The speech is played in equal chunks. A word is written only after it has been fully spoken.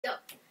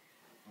Yep.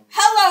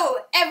 Hello,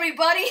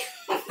 everybody.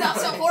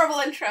 That's a horrible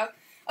intro.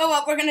 Oh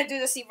well, we're gonna do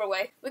this either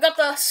way. We got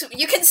the.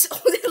 You can.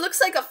 It looks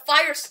like a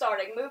fire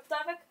starting. Move,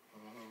 Davik.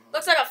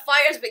 Looks like a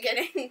fire's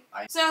beginning.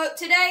 So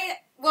today,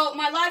 well,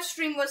 my live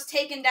stream was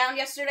taken down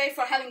yesterday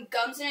for having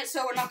guns in it,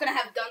 so we're not gonna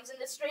have guns in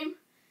this stream.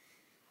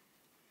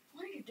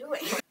 What are you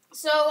doing?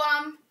 So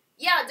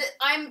yeah,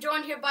 I'm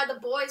joined here by the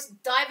boys.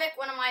 Davik,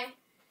 one of my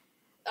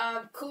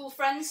cool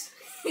friends,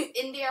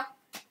 India.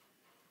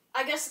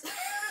 I guess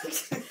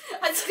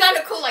that's kind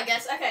of cool. I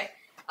guess. Okay.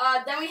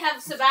 Then we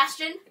have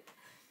Sebastian,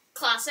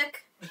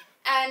 classic,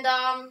 and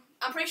I'm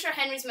pretty sure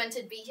Henry's meant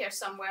to be here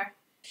somewhere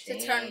to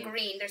turn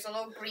green. There's a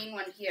little green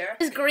one here.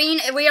 It's green.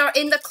 We are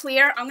in the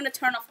clear. I'm gonna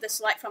turn off this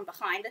light from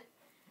behind.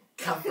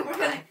 Come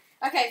on.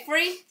 Okay,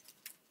 3,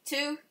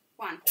 2,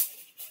 1.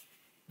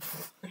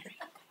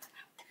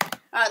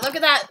 Alright, look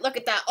at that. Look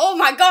at that. Oh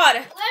my God.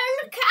 Welcome,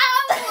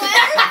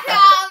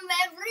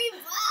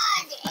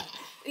 everybody.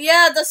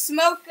 Yeah, the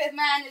smoke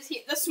man is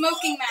here. The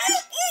smoking man.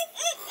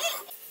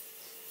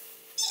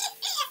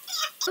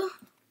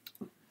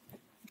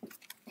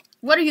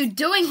 What are you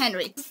doing,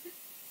 Henry?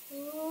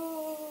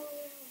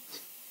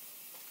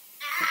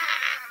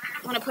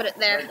 I'm gonna put it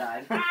there. Look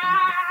how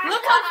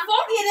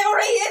foggy it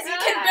already is. You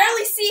can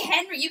barely see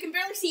Henry. You can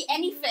barely see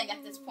anything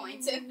at this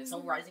point. It's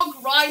all rising.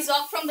 Fog rise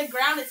up from the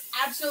ground. It's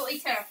absolutely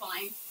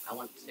terrifying. I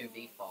want to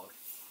be fog.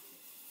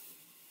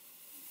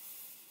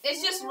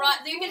 It's just right.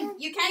 You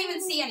can't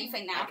even see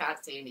anything now. I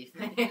can't see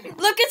anything.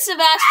 Look at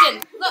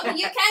Sebastian. Look,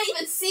 you can't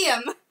even see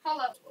him.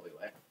 Hold up. What we were.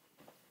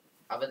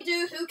 Who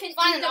can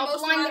Fine, eat the I'll most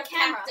blind amount the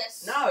of camera.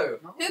 cactus? No.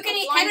 Who can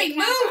eat? Blind Henry, the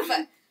camera.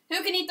 move.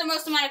 Who can eat the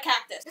most amount of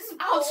cactus? This is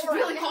Ow, it's boring.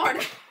 really hard.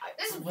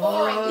 This is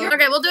boring.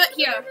 Okay, we'll do it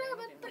here.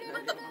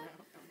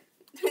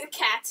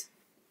 Cat.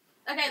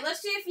 Okay,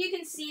 let's see if you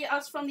can see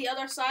us from the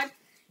other side.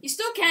 You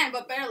still can,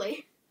 but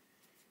barely.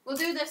 We'll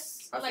do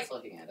this I was like. just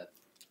looking at it.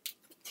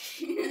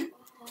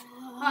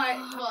 Alright,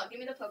 hold on, give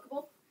me the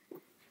Pokeball.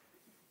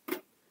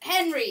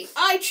 Henry,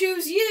 I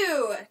choose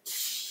you!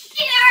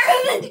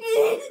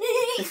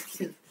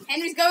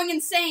 Henry's going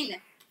insane.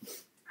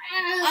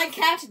 I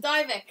catch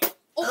Davik.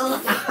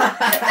 Oh,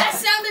 that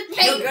sounded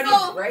You're gonna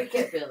painful! break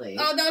it, Billy.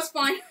 Oh, no, it's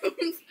fine.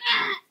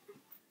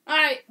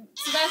 Alright,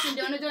 Sebastian, do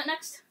you want to do it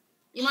next?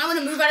 You might want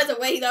to move out of the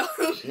way, though.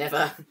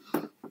 Never.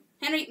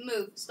 Henry,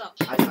 move. Stop.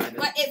 I tried it.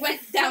 But it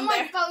went down My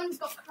there. bones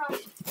got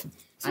crushed.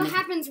 So what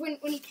happens when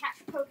you catch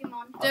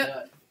Pokemon? I'll do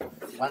it.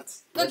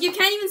 Once. Look, you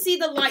can't even see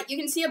the light. You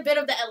can see a bit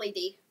of the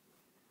LED.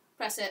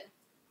 Press it.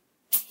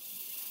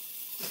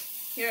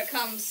 Here it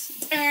comes.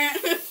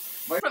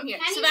 From here.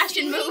 Can you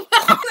Sebastian, see me? move.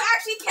 You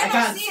actually I cannot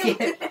can't see see him.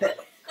 it.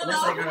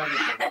 Unless I go on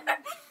it.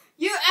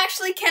 You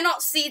actually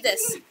cannot see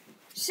this.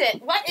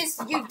 Shit, what is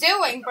you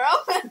doing, bro?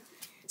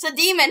 It's a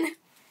demon.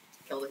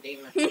 Kill the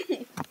demon.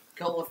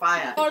 Kill the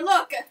fire. Or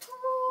look. Dun,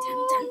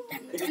 dun,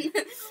 dun, dun.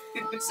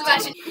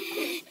 Sebastian.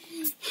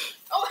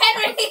 Oh,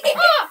 Henry!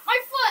 Oh, my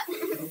foot!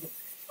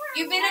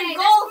 You've been Hey, in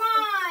goal.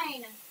 That's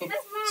mine.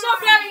 That's mine. Stop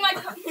grabbing my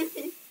cup.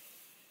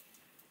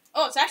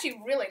 Oh, it's actually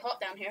really hot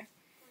down here.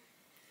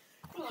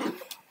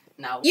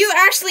 No. You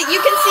can see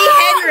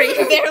Henry,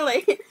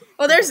 barely.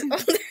 Oh, there's...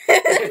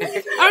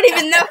 I don't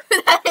even know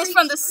who that is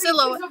from the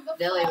silhouette.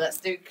 Billy, let's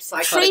do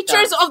psychotic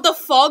Creatures dance. of the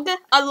Fog.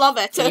 I love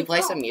it. Can you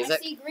play some I music?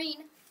 see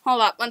green.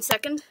 Hold up, 1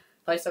 second.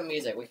 Play some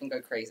music. We can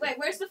go crazy. Wait,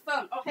 where's the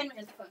phone? Oh, Henry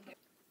has the phone here.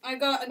 I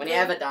got a When you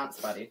have a dance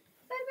buddy.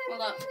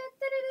 Hold up.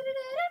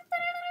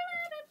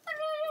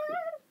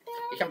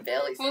 You can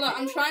barely see. Hold on,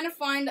 I'm trying to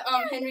find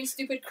Henry's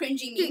stupid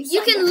cringy memes.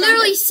 You can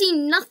literally see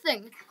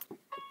nothing.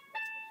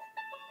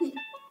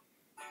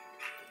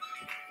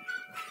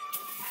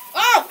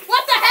 Oh,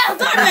 what the hell,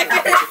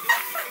 Davik?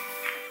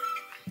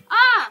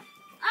 Ah!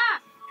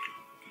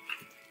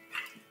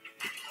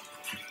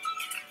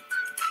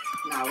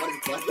 Nah, what is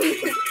blood?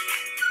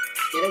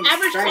 Get in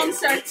Average straight.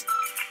 concert.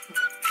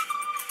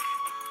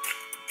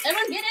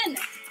 Everyone get in.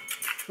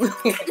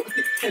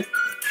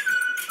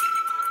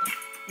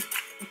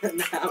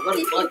 Nah, what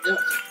is blood doing?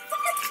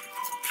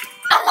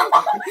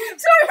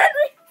 Sorry,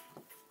 Henry.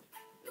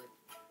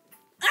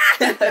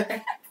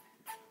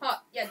 Oh,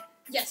 yeah,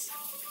 yes.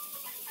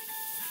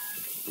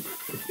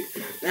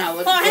 Nah,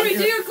 what is Oh, blood Henry, do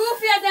doing? your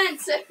Goofia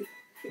dance.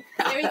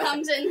 Here he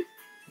comes in.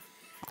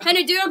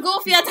 Henry, do your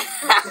Goofia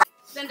dance.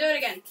 Then do it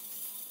again.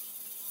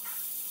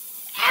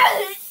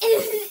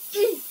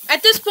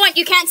 At this point,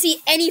 you can't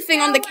see anything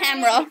on the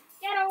camera.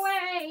 Get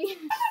away!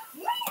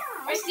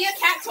 I see a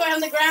cat toy on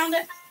the ground.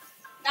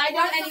 I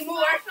don't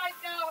anymore.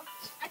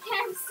 I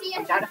can't see I'm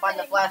anything. trying to find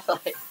the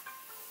flashlight.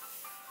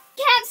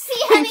 Can't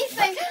see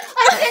anything. I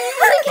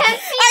genuinely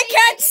can't see. I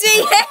can't see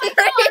Henry.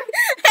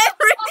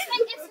 Henry.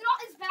 And it's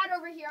not as bad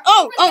over here.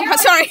 Oh, Over there,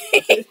 sorry.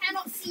 I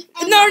cannot see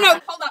anything. No,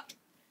 hold up.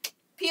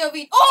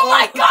 POV. Oh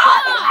my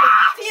God!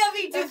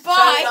 POV Turn it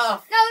Dubai.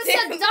 off. No, it's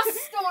a dust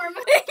storm.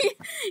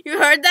 You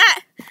heard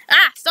that?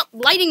 Ah, stop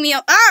lighting me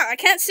up. Ah, I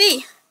can't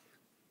see.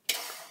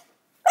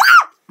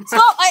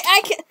 Stop!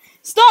 I can't.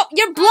 Stop!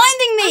 You're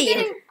blinding me.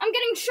 I'm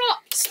getting shot.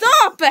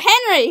 Stop,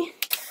 Henry.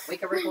 We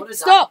can record it.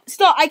 Stop!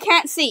 I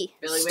can't see.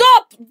 Billy,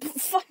 Stop!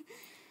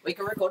 We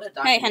can record a Hey,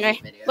 documentary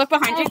Henry, video. look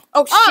behind you.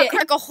 Oh, shit.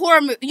 Like a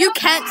horror movie. You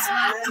can't.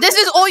 This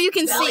is all you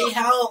can Billy, see.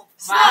 help!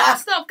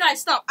 Stop,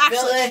 guys, stop.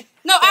 Actually. Billy!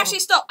 No, actually,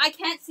 stop. I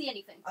can't see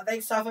anything. I'm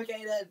being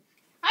suffocated.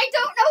 I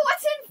don't know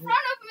what's in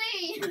front of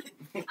me.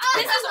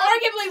 This is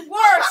arguably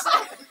worse.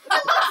 It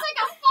looks like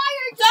a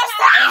fire Just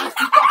truck. I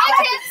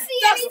can't see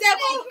Just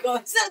anything.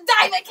 God.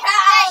 Diamond Hey,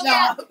 cow.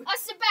 yeah.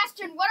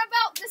 Sebastian, what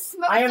about the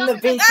smoke? I am the Doesn't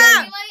it beacon.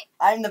 stimulate?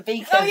 I'm the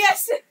beacon. Oh,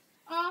 yes.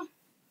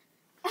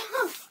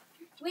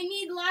 We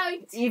need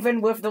light.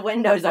 Even with the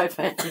windows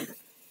open. Alright,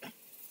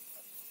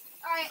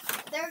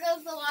 there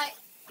goes the light.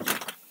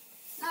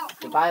 No.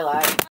 Goodbye,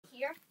 light.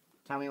 Here.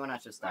 Tell me when I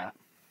should start.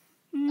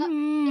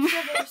 The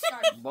silver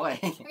started. Boy.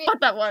 What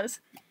that was.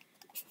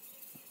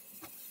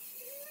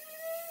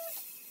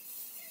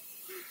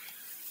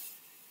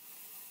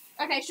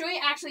 Okay, should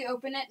we actually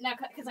open it? No,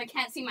 because I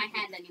can't see my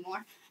hand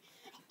anymore.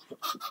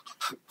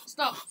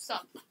 Stop.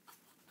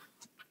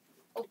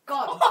 Oh,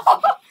 God.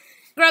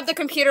 Grab the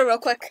computer real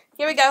quick.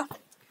 Here we go.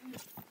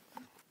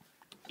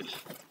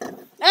 Oh,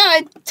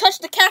 I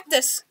touched the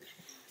cactus.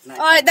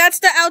 Alright, that's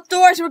the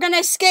outdoors. We're gonna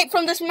escape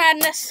from this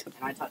madness. Can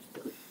I touch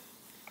Billy?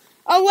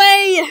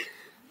 Away!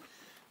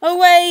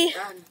 Away!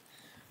 Run.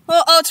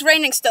 Oh, it's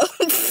raining still.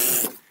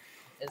 Is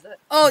it?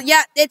 Oh,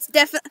 yeah, it's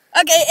definitely...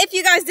 Okay, if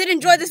you guys did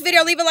enjoy this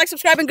video, leave a like,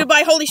 subscribe, and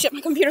goodbye. Holy shit,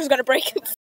 my computer's gonna break.